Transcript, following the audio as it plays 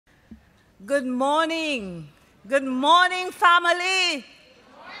Good morning. Good morning, family.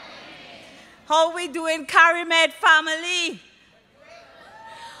 How we doing, Cari-Med family?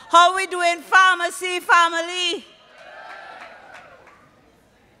 How we doing, pharmacy family?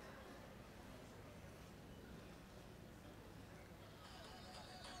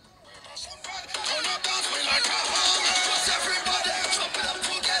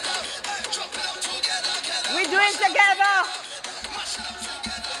 We do it together.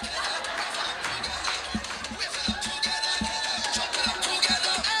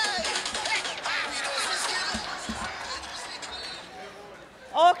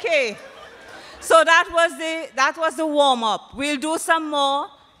 Okay, so that was the warm-up. We'll do some more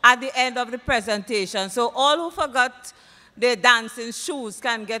at the end of the presentation. So all who forgot their dancing shoes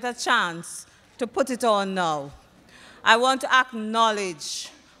can get a chance to put it on now. I want to acknowledge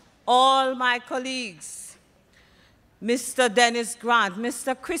all my colleagues, Mr. Dennis Grant,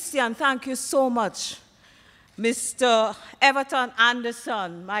 Mr. Christian, thank you so much. Mr. Everton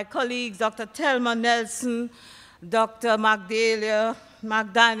Anderson, my colleagues, Dr. Thelma Nelson, Dr. McDaniel,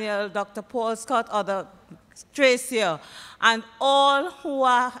 Dr. Paul Scott, other Tracy, and all who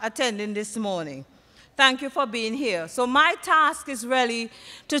are attending this morning. Thank you for being here. So my task is really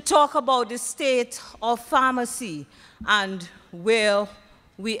to talk about the state of pharmacy and where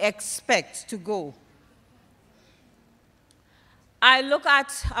we expect to go. I look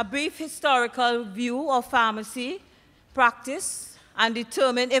at a brief historical view of pharmacy practice and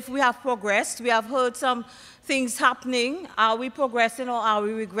determine if we have progressed. We have heard some things happening. Are we progressing or are we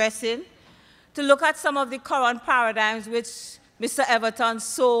regressing? To look at some of the current paradigms which Mr. Everton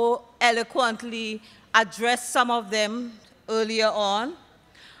so eloquently addressed some of them earlier on,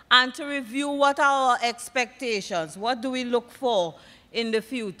 and to review what are our expectations, what do we look for in the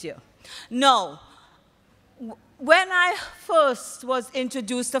future. Now, when I first was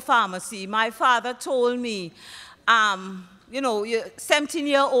introduced to pharmacy, my father told me, you know, you're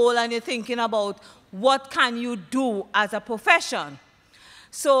 17-year-old and you're thinking about what can you do as a profession.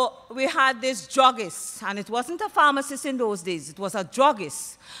 So we had this druggist, and it wasn't a pharmacist in those days, it was a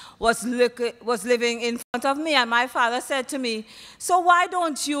druggist, was living in front of me, and my father said to me, so why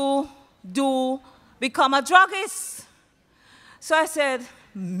don't you become a druggist? So I said,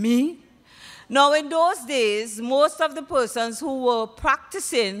 me? Now, in those days, most of the persons who were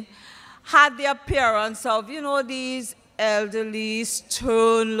practicing had the appearance of, you know, these elderly,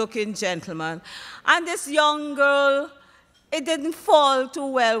 stern-looking gentlemen. And this young girl, it didn't fall too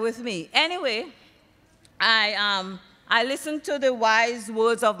well with me. Anyway, I listened to the wise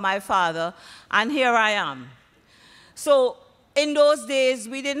words of my father, and here I am. So in those days,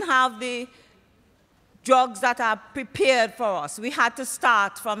 we didn't have the drugs that are prepared for us. We had to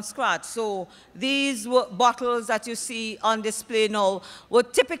start from scratch. So these bottles that you see on display now were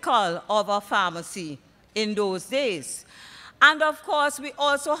typical of a pharmacy in those days. And of course, we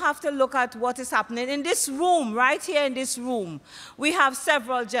also have to look at what is happening in this room, right here in this room. We have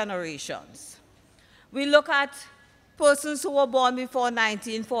several generations. We look at persons who were born before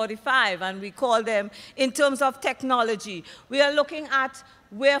 1945, and we call them, in terms of technology, we are looking at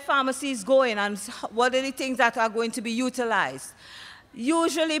where pharmacy is going and what are the things that are going to be utilized.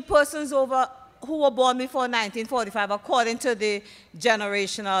 Usually persons who were born before 1945, according to the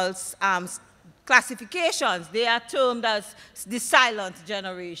generational classifications, they are termed as the silent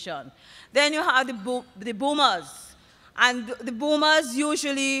generation. Then you have the boomers. And the boomers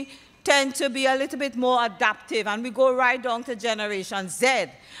usually tend to be a little bit more adaptive, and we go right down to Generation Z,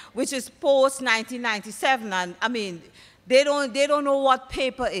 which is post-1997, and I mean, they don't know what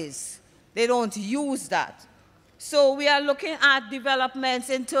paper is. They don't use that. So we are looking at developments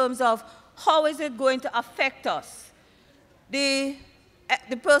in terms of how is it going to affect us. The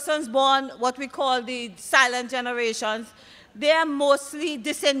persons born, what we call the silent generations, they are mostly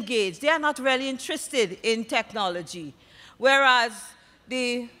disengaged. They are not really interested in technology. Whereas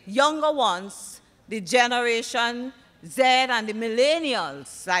the younger ones, the Generation Z and the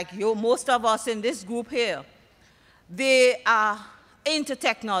millennials, like most of us in this group here, they are into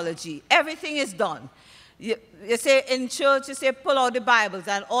technology. Everything is done. You say in church, you say pull out the Bibles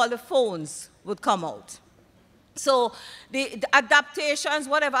and all the phones would come out. So the adaptations,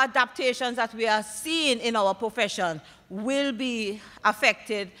 whatever adaptations that we are seeing in our profession will be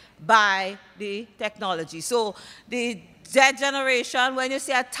affected by the technology. So the Z generation, when you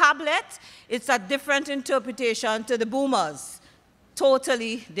say a tablet, it's a different interpretation to the boomers,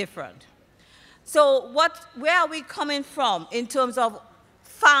 totally different. So where are we coming from in terms of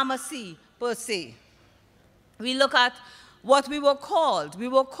pharmacy per se? We look at what we were called. We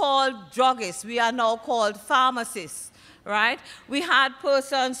were called druggists. We are now called pharmacists. right? We had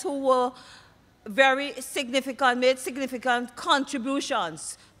persons who were very significant, made significant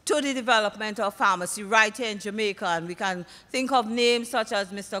contributions to the development of pharmacy right here in Jamaica. And we can think of names such as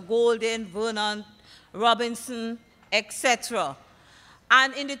Mr. Golden, Vernon, Robinson, etc.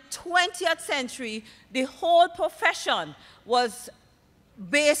 And in the 20th century, the whole profession was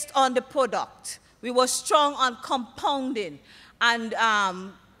based on the product. We were strong on compounding. And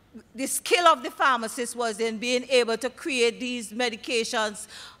the skill of the pharmacist was in being able to create these medications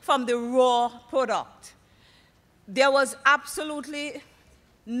from the raw product. There was absolutely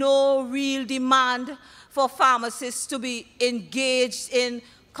no real demand for pharmacists to be engaged in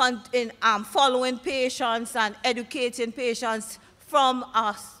following patients and educating patients from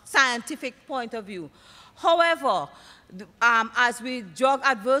a scientific point of view. However, as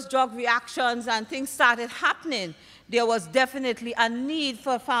adverse drug reactions and things started happening, there was definitely a need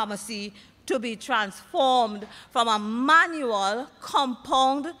for pharmacy to be transformed from a manual,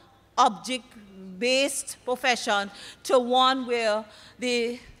 compound, object-based profession to one where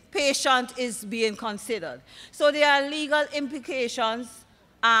the patient is being considered. So there are legal implications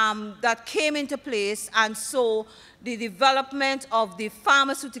that came into place, and so the development of the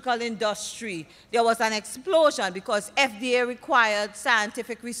pharmaceutical industry, there was an explosion because FDA required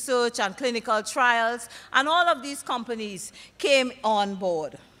scientific research and clinical trials, and all of these companies came on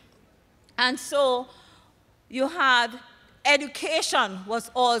board. And so you had education was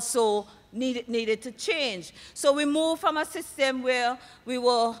also needed to change. So we moved from a system where we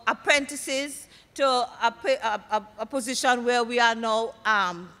were apprentices to a position where we are now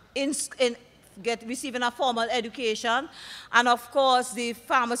receiving a formal education. And of course, the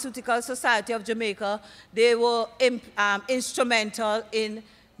Pharmaceutical Society of Jamaica, they were instrumental in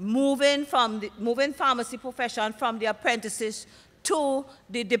moving pharmacy profession from the apprentices to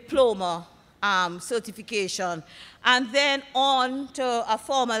the diploma certification, and then on to a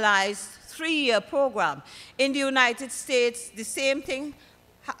formalized 3-year program. In the United States, the same thing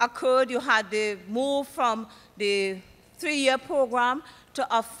occurred. You had the move from the 3-year program to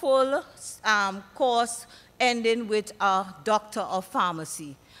a full course ending with a Doctor of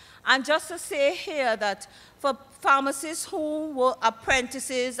Pharmacy. And just to say here that for pharmacists who were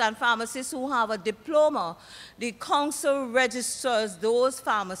apprentices and pharmacists who have a diploma, the council registers those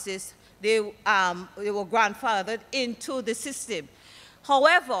pharmacists. They were grandfathered into the system.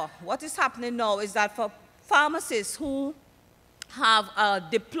 However, what is happening now is that for pharmacists who have a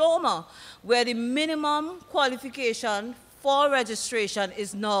diploma, where the minimum qualification for registration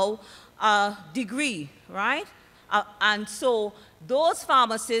is now a degree, right? And so those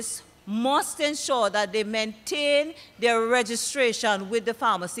pharmacists must ensure that they maintain their registration with the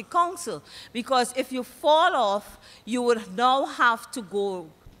Pharmacy Council, because if you fall off, you would now have to go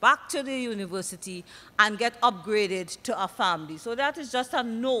back to the university and get upgraded to a family. So that is just a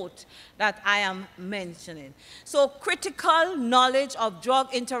note that I am mentioning. So critical knowledge of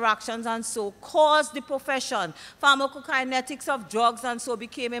drug interactions and so caused the profession. Pharmacokinetics of drugs and so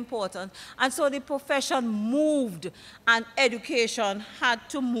became important. And so the profession moved and education had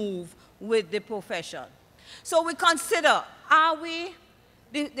to move with the profession. So we consider,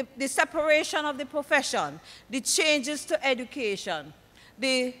 the separation of the profession, the changes to education,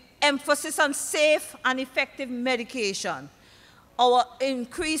 the emphasis on safe and effective medication, our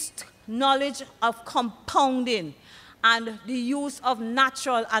increased knowledge of compounding, and the use of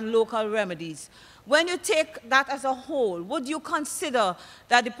natural and local remedies. When you take that as a whole, would you consider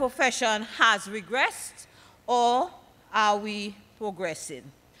that the profession has regressed, or are we progressing?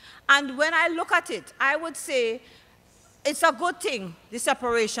 And when I look at it, I would say it's a good thing, the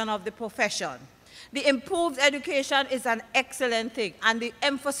separation of the profession. The improved education is an excellent thing, and the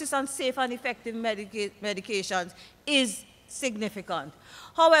emphasis on safe and effective medications is significant.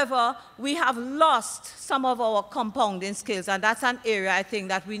 However, we have lost some of our compounding skills, and that's an area I think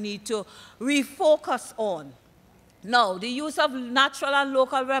that we need to refocus on. Now, the use of natural and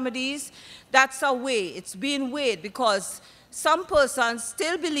local remedies, that's a way. It's being weighed because some persons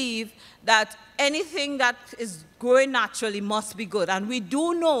still believe that anything that is growing naturally must be good. And we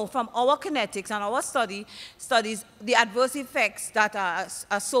do know from our kinetics and our studies the adverse effects that are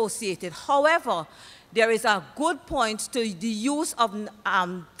associated. However, there is a good point to the use of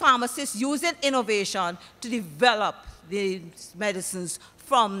pharmacists using innovation to develop the medicines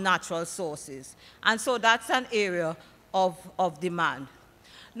from natural sources. And so that's an area of demand.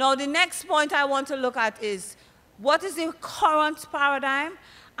 Now, the next point I want to look at is what is the current paradigm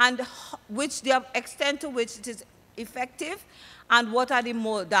and the extent to which it is effective, and what are the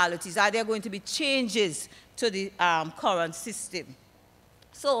modalities? Are there going to be changes to the current system?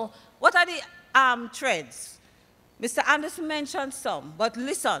 So what are the trends? Mr. Anderson mentioned some, but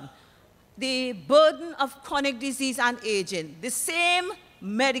listen, the burden of chronic disease and aging, the same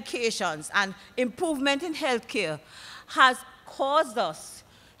medications and improvement in healthcare has caused us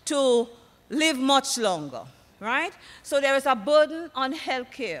to live much longer, right? So there is a burden on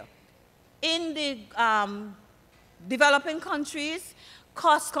healthcare. In the developing countries,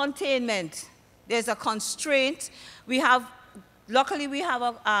 cost containment, there's a constraint. Luckily we have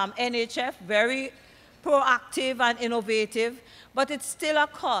a NHF, very proactive and innovative, but it's still a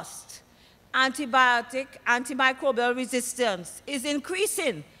cost. Antimicrobial resistance is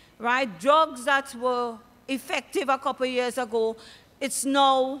increasing, right? Drugs that were effective a couple of years ago, it's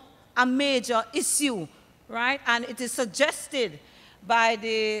now a major issue, right? And it is suggested by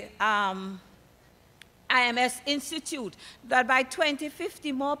the IMS Institute that by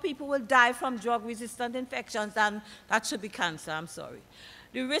 2050, more people will die from drug-resistant infections than that should be cancer, I'm sorry.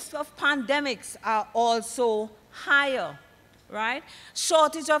 The risk of pandemics are also higher, right?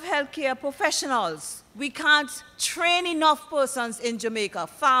 Shortage of healthcare professionals. We can't train enough persons in Jamaica.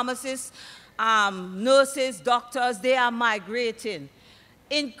 Pharmacists, nurses, doctors, they are migrating.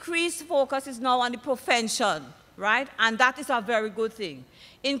 Increased focus is now on the prevention, right? And that is a very good thing.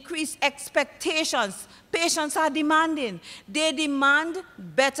 Increased expectations. Patients are demanding. They demand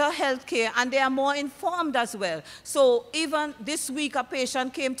better health care, and they are more informed as well. So even this week, a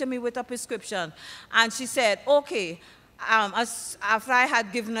patient came to me with a prescription, and she said, okay, after I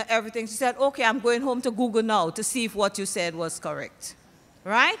had given her everything, she said, okay, I'm going home to Google now to see if what you said was correct,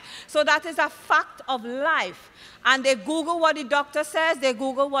 right? So that is a fact of life. And they Google what the doctor says, they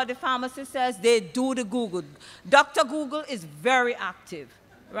Google what the pharmacist says, they do the Google. Dr. Google is very active,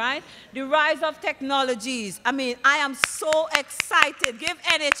 right? The rise of technologies. I mean, I am so excited. Give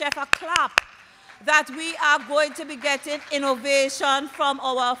NHF a clap that we are going to be getting innovation from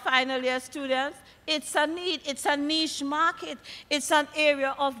our final year students. It's a need, it's a niche market, it's an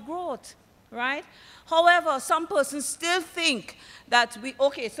area of growth, right? However, some persons still think that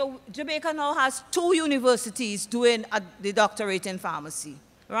okay, so Jamaica now has 2 universities doing the doctorate in pharmacy,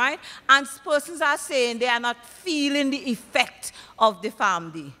 right? And persons are saying they are not feeling the effect of the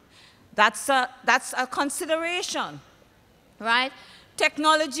PharmD. That's a consideration, right?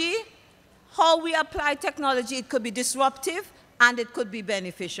 Technology, how we apply technology, it could be disruptive and it could be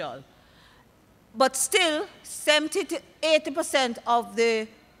beneficial. But still, 70 to 80% of the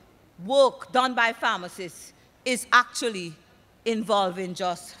work done by pharmacists is actually involving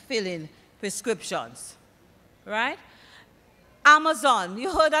just filling prescriptions, right? Amazon,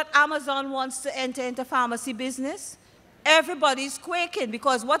 you heard that Amazon wants to enter into pharmacy business? Everybody's quaking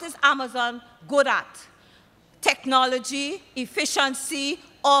because what is Amazon good at? Technology, efficiency,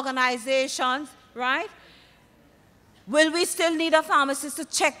 organizations, right? Will we still need a pharmacist to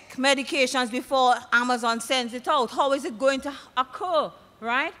check medications before Amazon sends it out? How is it going to occur,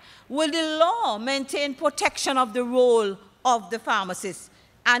 right? Will the law maintain protection of the role of the pharmacist?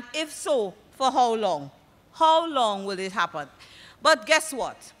 And if so, for how long? How long will it happen? But guess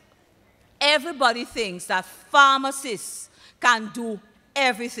what? Everybody thinks that pharmacists can do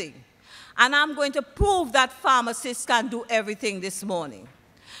everything. And I'm going to prove that pharmacists can do everything this morning.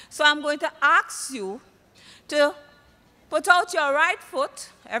 So I'm going to ask you to put out your right foot,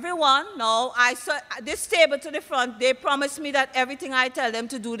 everyone. Now, this table to the front, they promised me that everything I tell them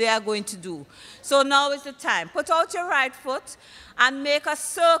to do, they are going to do. So now is the time. Put out your right foot and make a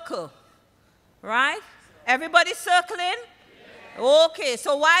circle, right? Everybody circling? Okay,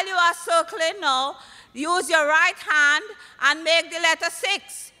 so while you are circling now, use your right hand and make the letter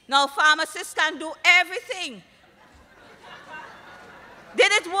 6. Now, pharmacists can do everything.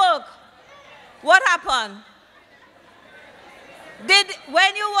 Did it work? What happened?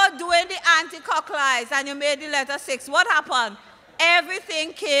 When you were doing the anti-clockwise and you made the letter 6, what happened?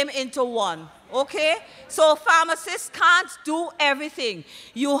 Everything came into one, okay? So pharmacists can't do everything.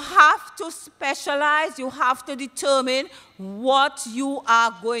 You have to specialize. You have to determine what you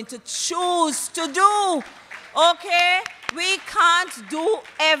are going to choose to do, okay? We can't do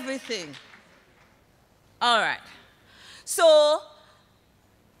everything. All right. So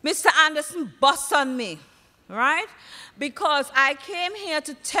Mr. Anderson busts on me, right? Because I came here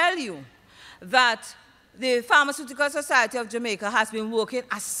to tell you that the Pharmaceutical Society of Jamaica has been working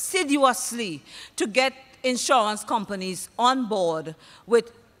assiduously to get insurance companies on board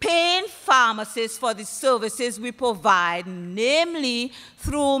with paying pharmacists for the services we provide, namely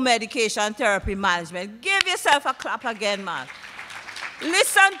through medication therapy management. Give yourself a clap again, man.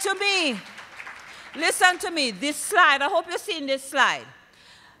 Listen to me. Listen to me. This slide, I hope you've seen this slide.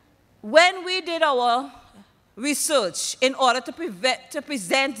 When we did our research in order to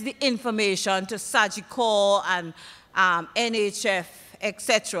present the information to Sagicor and NHF,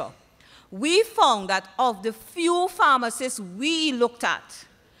 etc. We found that of the few pharmacists we looked at,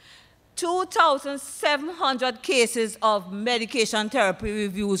 2,700 cases of medication therapy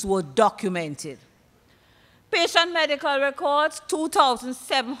reviews were documented. Patient medical records,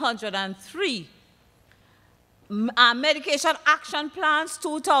 2,703. Medication action plans,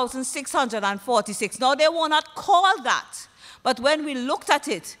 2,646. Now, they were not called that, but when we looked at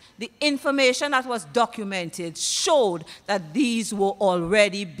it, the information that was documented showed that these were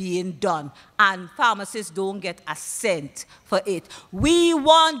already being done, and pharmacists don't get a cent for it. We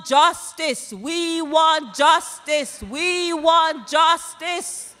want justice. We want justice. We want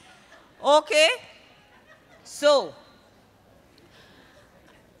justice. Okay? So,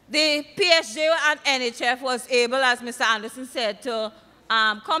 the PSG and NHF was able, as Mr. Anderson said, to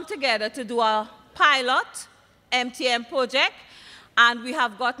come together to do a pilot MTM project, and we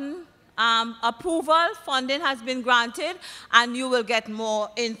have gotten approval, funding has been granted, and you will get more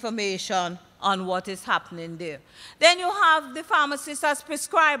information on what is happening there. Then you have the pharmacists as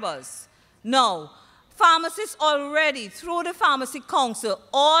prescribers. Now, pharmacists already, through the Pharmacy Council,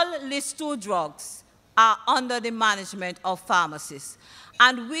 all List 2 drugs are under the management of pharmacists.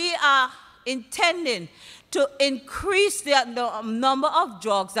 And we are intending to increase the number of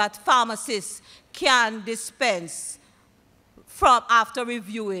drugs that pharmacists can dispense from after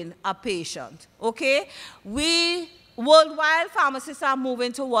reviewing a patient, okay? Worldwide, pharmacists are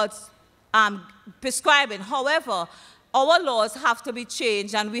moving towards prescribing. However, our laws have to be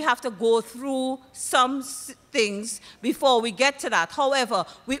changed, and we have to go through some things before we get to that. However,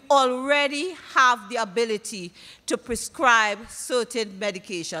 we already have the ability to prescribe certain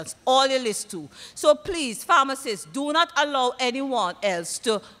medications, all the List 2. So please, pharmacists, do not allow anyone else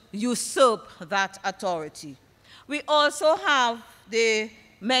to usurp that authority. We also have the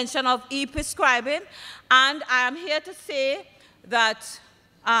mention of e-prescribing, and I am here to say that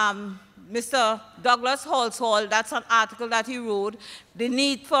Mr. Douglas Halsall, that's an article that he wrote, the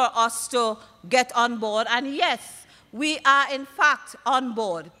need for us to get on board. And yes, we are in fact on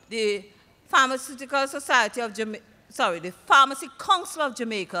board. The Pharmaceutical Society of Jamaica, the Pharmacy Council of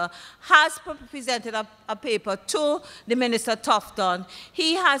Jamaica has presented a paper to the Minister Tufton.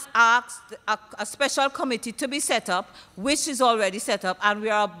 He has asked a special committee to be set up, which is already set up, and we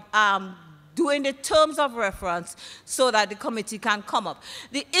are doing the terms of reference so that the committee can come up.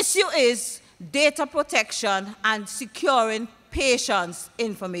 The issue is data protection and securing patients'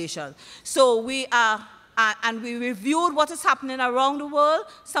 information. So we are, and we reviewed what is happening around the world,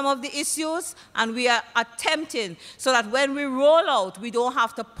 some of the issues, and we are attempting so that when we roll out, we don't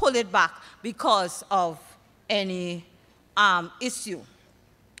have to pull it back because of any issue.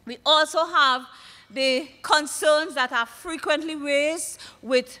 We also have the concerns that are frequently raised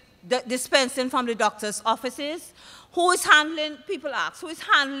with the dispensing from the doctor's offices. Who is handling, people ask, who is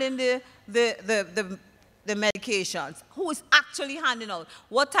handling the medications? Who is actually handing out?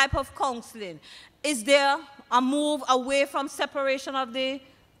 What type of counseling? Is there a move away from separation of the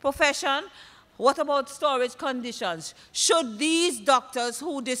profession? What about storage conditions? Should these doctors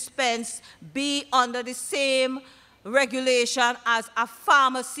who dispense be under the same regulation as a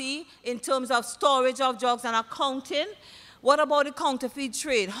pharmacy in terms of storage of drugs and accounting? What about the counterfeit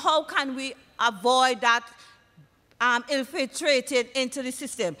trade? How can we avoid that infiltrated into the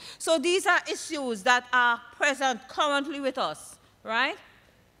system? So these are issues that are present currently with us, right?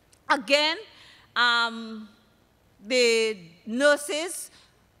 Again, the nurses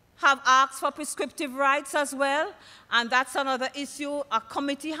have asked for prescriptive rights as well, and that's another issue. A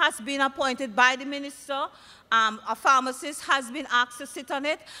committee has been appointed by the minister. A pharmacist has been asked to sit on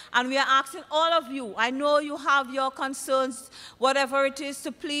it, and we are asking all of you, I know you have your concerns, whatever it is,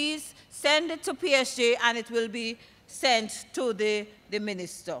 to please send it to PSG, and it will be sent to the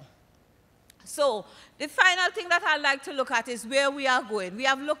minister. So the final thing that I'd like to look at is where we are going. We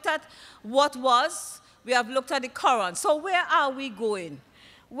have looked at what was, we have looked at the current. So where are we going?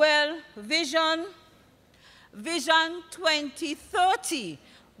 Well, Vision 2030,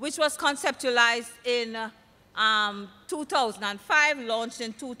 which was conceptualized in 2005, launched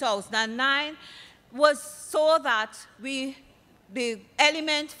in 2009, was so that the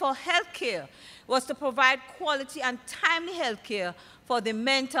element for healthcare was to provide quality and timely healthcare for the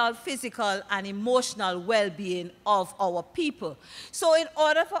mental, physical, and emotional well-being of our people. So in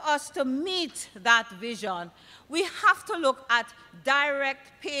order for us to meet that vision, we have to look at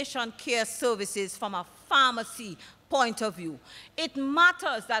direct patient care services from a pharmacy point of view. It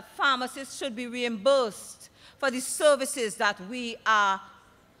matters that pharmacists should be reimbursed for the services that we are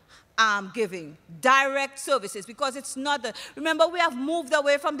giving, direct services, because it's not the, remember we have moved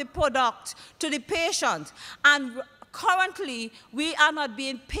away from the product to the patient, and currently we are not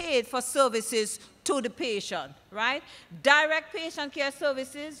being paid for services to the patient, right? Direct patient care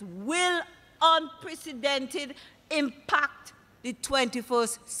services will unprecedented impact the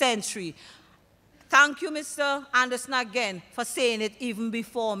 21st century. Thank you, Mr. Anderson, again, for saying it even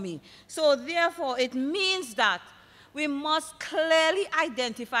before me. So therefore, it means that we must clearly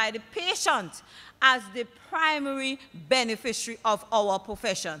identify the patient as the primary beneficiary of our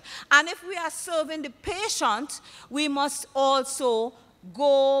profession. And if we are serving the patient, we must also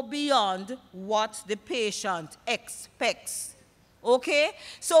go beyond what the patient expects. Okay?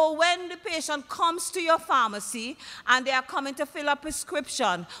 So when the patient comes to your pharmacy and they are coming to fill a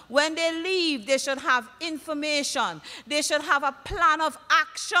prescription, when they leave, they should have information. They should have a plan of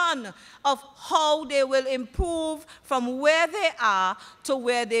action of how they will improve from where they are to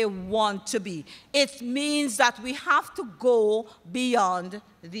where they want to be. It means that we have to go beyond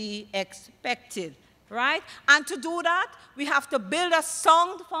the expected. Right? And to do that, we have to build a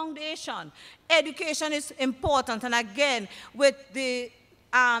sound foundation. Education is important. And again, with the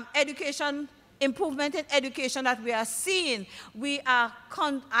improvement in education that we are seeing, we are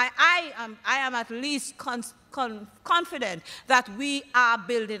I am at least confident that we are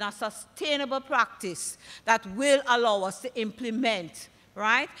building a sustainable practice that will allow us to implement,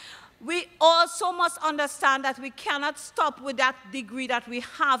 right? We also must understand that we cannot stop with that degree that we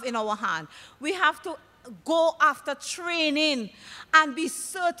have in our hand. We have to go after training and be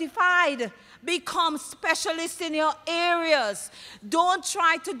certified, become specialists in your areas. Don't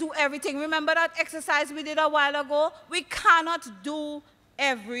try to do everything. Remember that exercise we did a while ago? We cannot do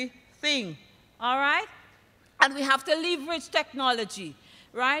everything, all right? And we have to leverage technology,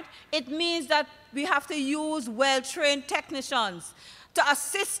 right? It means that we have to use well-trained technicians to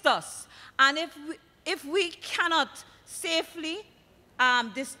assist us. And if we cannot safely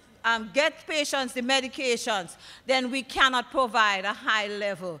get patients the medications, then we cannot provide a high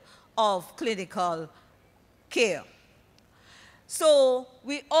level of clinical care. So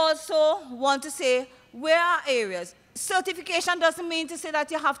we also want to say, where are areas? Certification doesn't mean to say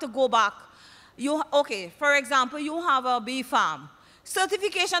that you have to go back. Okay, for example, you have a bee farm.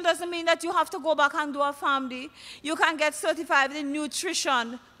 Certification doesn't mean that you have to go back and do a PharmD. You can get certified in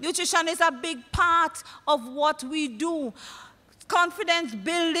nutrition. Nutrition is a big part of what we do. Confidence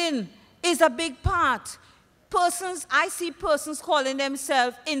building is a big part. I see persons calling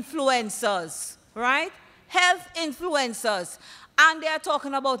themselves influencers, right? Health influencers. And they are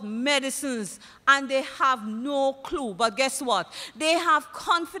talking about medicines, and they have no clue. But guess what? They have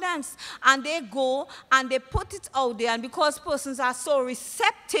confidence, and they go and they put it out there. And because persons are so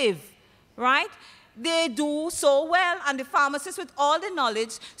receptive, right, they do so well. And the pharmacist, with all the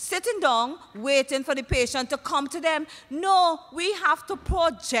knowledge, sitting down, waiting for the patient to come to them. No, we have to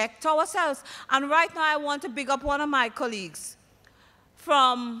project ourselves. And right now, I want to big up one of my colleagues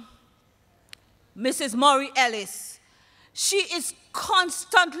from Mrs. Maury Ellis. She is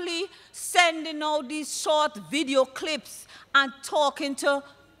constantly sending out these short video clips and talking to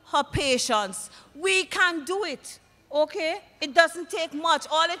her patients. We can do it, okay? It doesn't take much.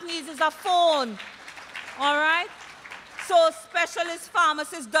 All it needs is a phone, all right? So specialist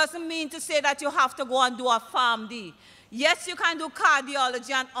pharmacist doesn't mean to say that you have to go and do a PharmD. Yes, you can do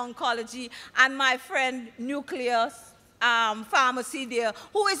cardiology and oncology, and my friend Nucleus Pharmacy there,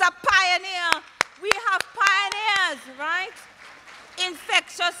 who is a pioneer. We have pioneers, right?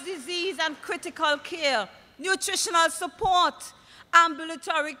 Infectious disease and critical care, nutritional support,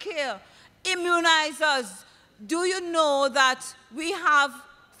 ambulatory care, immunizers. Do you know that we have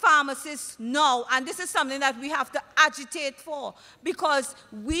pharmacists now, and this is something that we have to agitate for, because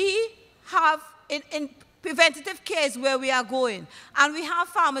we have, in preventative care is where we are going, and we have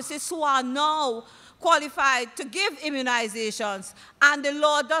pharmacists who are now qualified to give immunizations, and the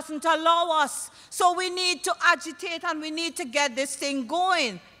law doesn't allow us. So we need to agitate, and we need to get this thing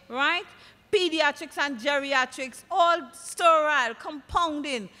going, right? Pediatrics and geriatrics, all sterile,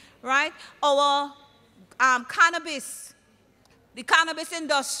 compounding, right? Our cannabis, the cannabis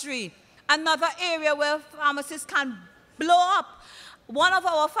industry, another area where pharmacists can blow up. One of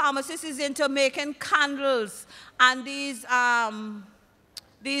our pharmacists is into making candles and these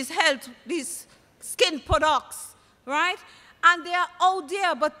skin products, right? And they are out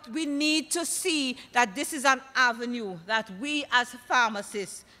there, but we need to see that this is an avenue that we as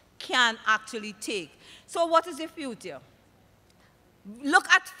pharmacists can actually take. So what is the future? Look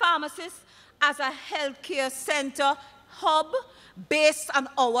at pharmacists as a healthcare center hub based on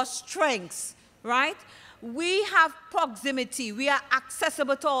our strengths, right? we have proximity. We are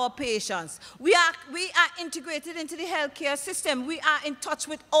accessible to our patients. We are integrated into the healthcare system. We are in touch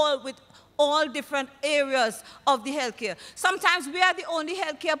with all different areas of the healthcare. Sometimes we are the only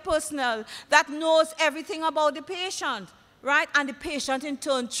healthcare personnel that knows everything about the patient, right? And the patient in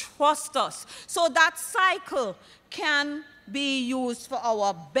turn trusts us. So that cycle can be used for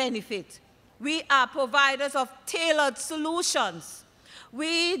our benefit. We are providers of tailored solutions.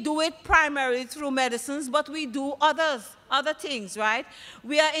 We do it primarily through medicines, but we do other things, right?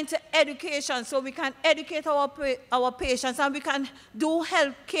 We are into education, so we can educate our patients, and we can do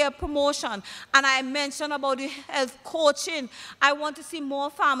healthcare promotion. And I mentioned about the health coaching. I want to see more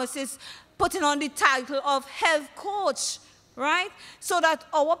pharmacists putting on the title of health coach, right? So that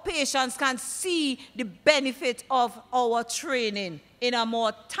our patients can see the benefit of our training in a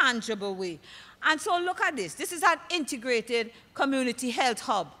more tangible way. And so look at this. This is an integrated community health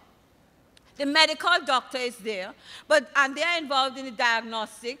hub. The medical doctor is there, and they are involved in the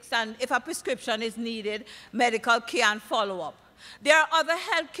diagnostics, and if a prescription is needed, medical care and follow-up. There are other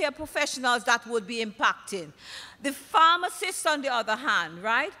healthcare professionals that would be impacting. The pharmacists, on the other hand,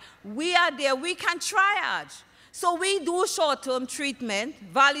 right? We are there. We can triage. So we do short-term treatment,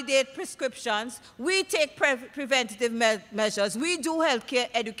 validate prescriptions, we take preventative measures, we do healthcare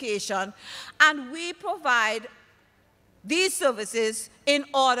education, and we provide these services in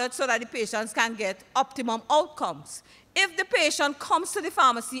order so that the patients can get optimum outcomes. If the patient comes to the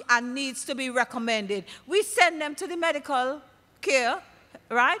pharmacy and needs to be recommended, we send them to the medical care,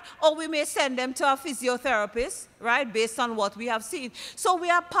 right? Or we may send them to a physiotherapist, right, based on what we have seen. So we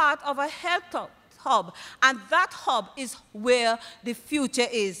are part of a health hub, and that hub is where the future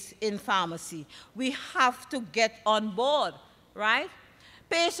is in pharmacy. We have to get on board, right?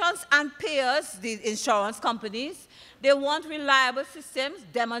 Patients and payers, the insurance companies, they want reliable systems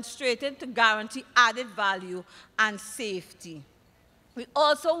demonstrated to guarantee added value and safety. We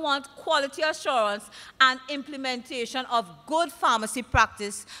also want quality assurance and implementation of good pharmacy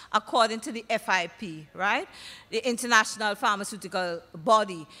practice according to the FIP, right? The International Pharmaceutical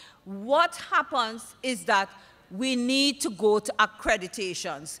Body. What happens is that we need to go to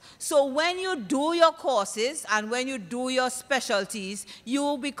accreditations. So when you do your courses and when you do your specialties,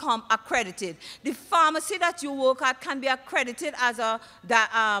 you become accredited. The pharmacy that you work at can be accredited as a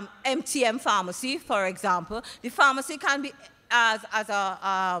MTM pharmacy, for example. The pharmacy can be as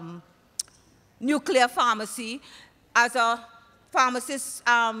a nuclear pharmacy, as a pharmacist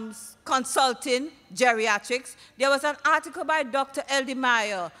consulting geriatrics. There was an article by Dr. Eldy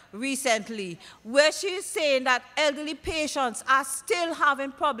Meyer recently where she is saying that elderly patients are still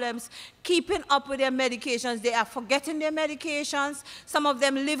having problems keeping up with their medications. They are forgetting their medications. Some of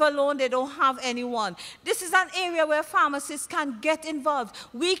them live alone. They don't have anyone. This is an area where pharmacists can get involved.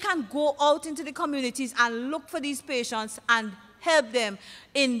 We can go out into the communities and look for these patients and help them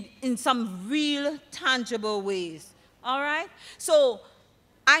in some real, tangible ways. All right? So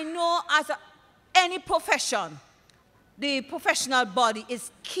I know as any profession, the professional body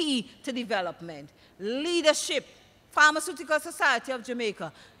is key to development. Leadership, Pharmaceutical Society of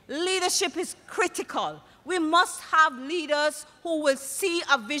Jamaica, leadership is critical. We must have leaders who will see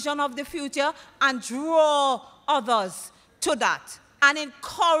a vision of the future and draw others to that and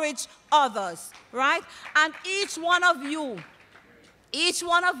encourage others, right? And each one of you,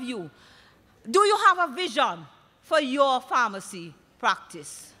 do you have a vision for your pharmacy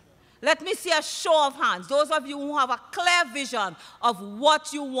practice? Let me see a show of hands. Those of you who have a clear vision of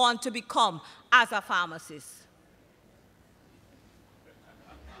what you want to become as a pharmacist.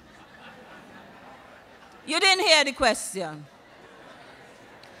 You didn't hear the question.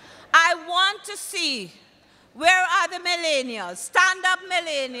 I want to see, where are the millennials? Stand up,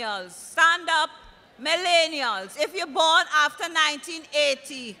 millennials. Stand up, millennials. If you're born after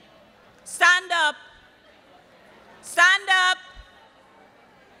 1980, stand up. Stand up.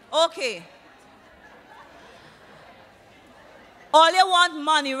 Okay. All you want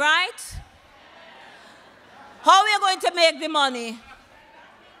money, right? How are you going to make the money?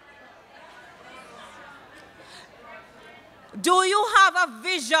 Do you have a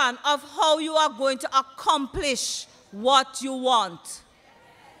vision of how you are going to accomplish what you want?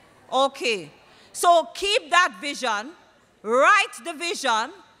 Okay. So keep that vision, write the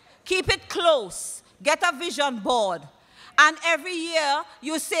vision, keep it close. Get a vision board. And every year,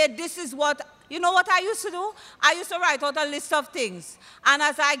 you say, this is what, you know what I used to do? I used to write out a list of things. And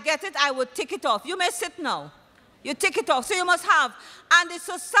as I get it, I would tick it off. You may sit now. You tick it off. So you must have. And the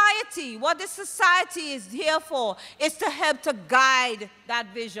society, what the society is here for, is to help to guide that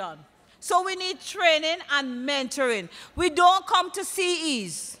vision. So we need training and mentoring. We don't come to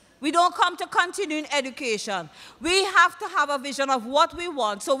CEs. We don't come to continuing education. We have to have a vision of what we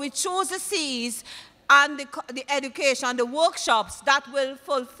want. So we choose the C's and the education, the workshops that will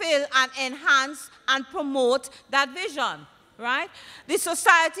fulfill and enhance and promote that vision, right? The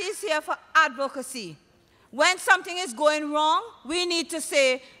society is here for advocacy. When something is going wrong, we need to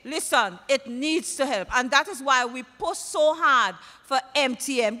say, listen, it needs to help. And that is why we push so hard for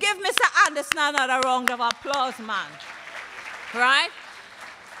MTM. Give Mr. Anderson another round of applause, man. Right?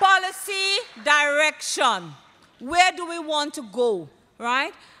 Policy direction. Where do we want to go?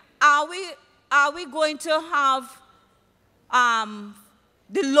 Right? Are we going to have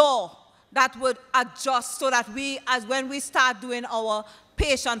the law that would adjust so that we, as when we start doing our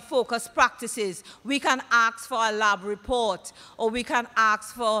patient-focused practices, we can ask for a lab report, or we can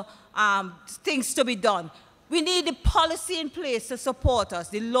ask for things to be done. We need the policy in place to support us,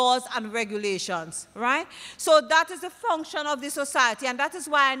 the laws and regulations, right? So that is the function of the society, and that is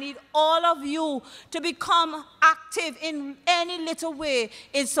why I need all of you to become active in any little way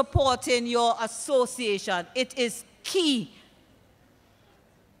in supporting your association. It is key.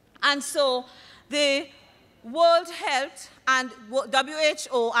 And so the World Health and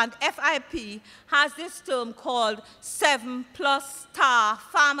WHO and FIP has this term called 7+ star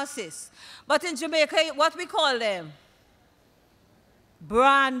pharmacists. But in Jamaica, what we call them?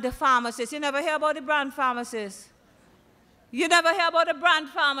 Brand pharmacists. You never hear about the brand pharmacists? You never hear about the brand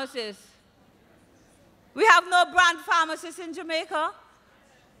pharmacists? We have no brand pharmacists in Jamaica?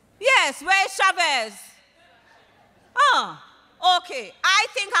 Yes, where is Chavez? Oh, okay. I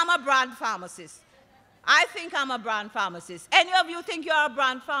think I'm a brand pharmacist. I think I'm a brand pharmacist. Any of you think you're a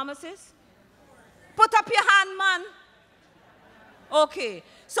brand pharmacist? Put up your hand, man. Okay.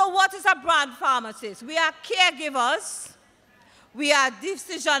 So what is a brand pharmacist? We are caregivers. We are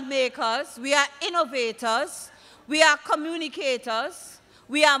decision makers. We are innovators. We are communicators.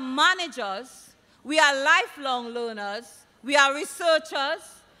 We are managers. We are lifelong learners. We are researchers.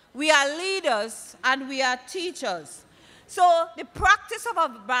 We are leaders. And we are teachers. So the practice of a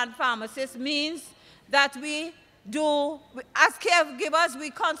brand pharmacist means that we do, as caregivers, we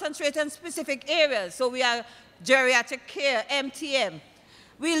concentrate on specific areas. So we are geriatric care, MTM.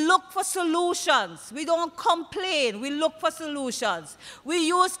 We look for solutions. We don't complain. We look for solutions. We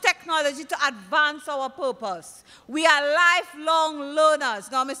use technology to advance our purpose. We are lifelong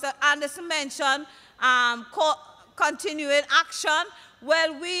learners. Now, Mr. Anderson mentioned continuing action.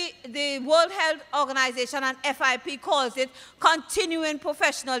 Well, the World Health Organization and FIP calls it continuing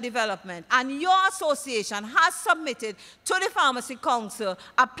professional development. And your association has submitted to the Pharmacy Council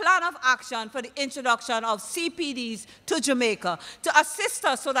a plan of action for the introduction of CPDs to Jamaica to assist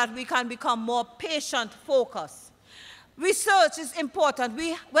us so that we can become more patient-focused. Research is important.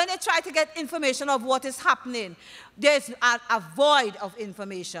 When they try to get information of what is happening, there's a void of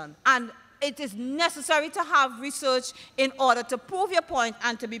information. And it is necessary to have research in order to prove your point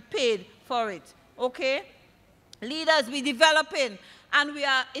and to be paid for it, okay? Leaders, we're developing and we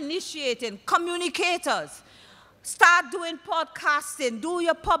are initiating. Communicators, start doing podcasting, do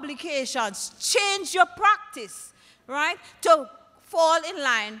your publications, change your practice, right, to fall in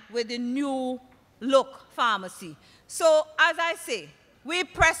line with the new look pharmacy. So, as I say, we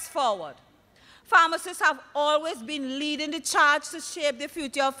press forward. Pharmacists have always been leading the charge to shape the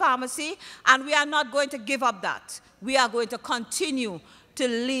future of pharmacy, and we are not going to give up that. We are going to continue to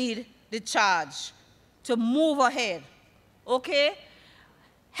lead the charge, to move ahead, okay?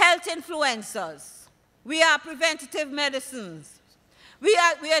 Health influencers. We are preventative medicines. We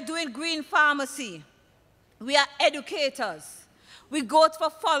are doing green pharmacy. We are educators. We go for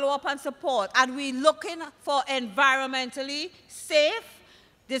follow-up and support, and we're looking for environmentally safe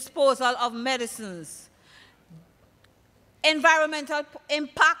disposal of medicines. Environmental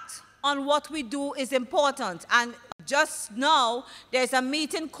impact on what we do is important. And just now, there's a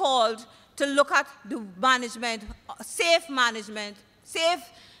meeting called to look at the safe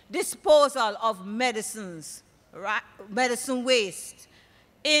disposal of medicines, right? Medicine waste.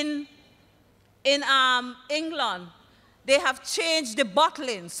 In England, they have changed the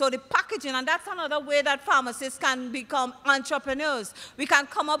bottling, so the packaging, and that's another way that pharmacists can become entrepreneurs. We can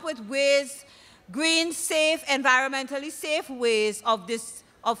come up with ways, green, safe, environmentally safe ways of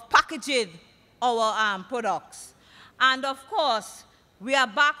packaging our products. And of course, we are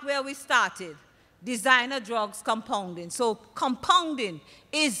back where we started, designer drugs compounding. So compounding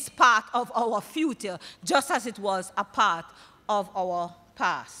is part of our future, just as it was a part of our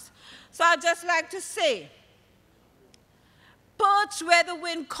past. So I'd just like to say, perch where the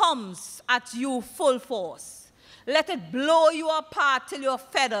wind comes at you full force. Let it blow you apart till your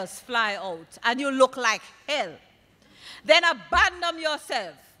feathers fly out and you look like hell. Then abandon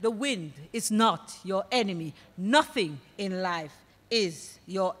yourself. The wind is not your enemy. Nothing in life is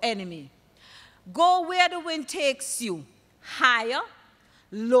your enemy. Go where the wind takes you, higher,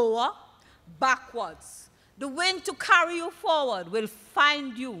 lower, backwards. The wind to carry you forward will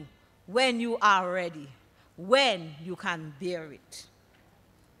find you when you are ready, when you can bear it.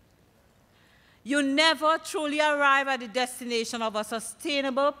 You never truly arrive at the destination of a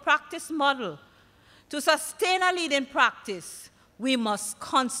sustainable practice model. To sustain a leading practice, we must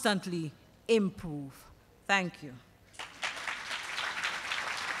constantly improve. Thank you.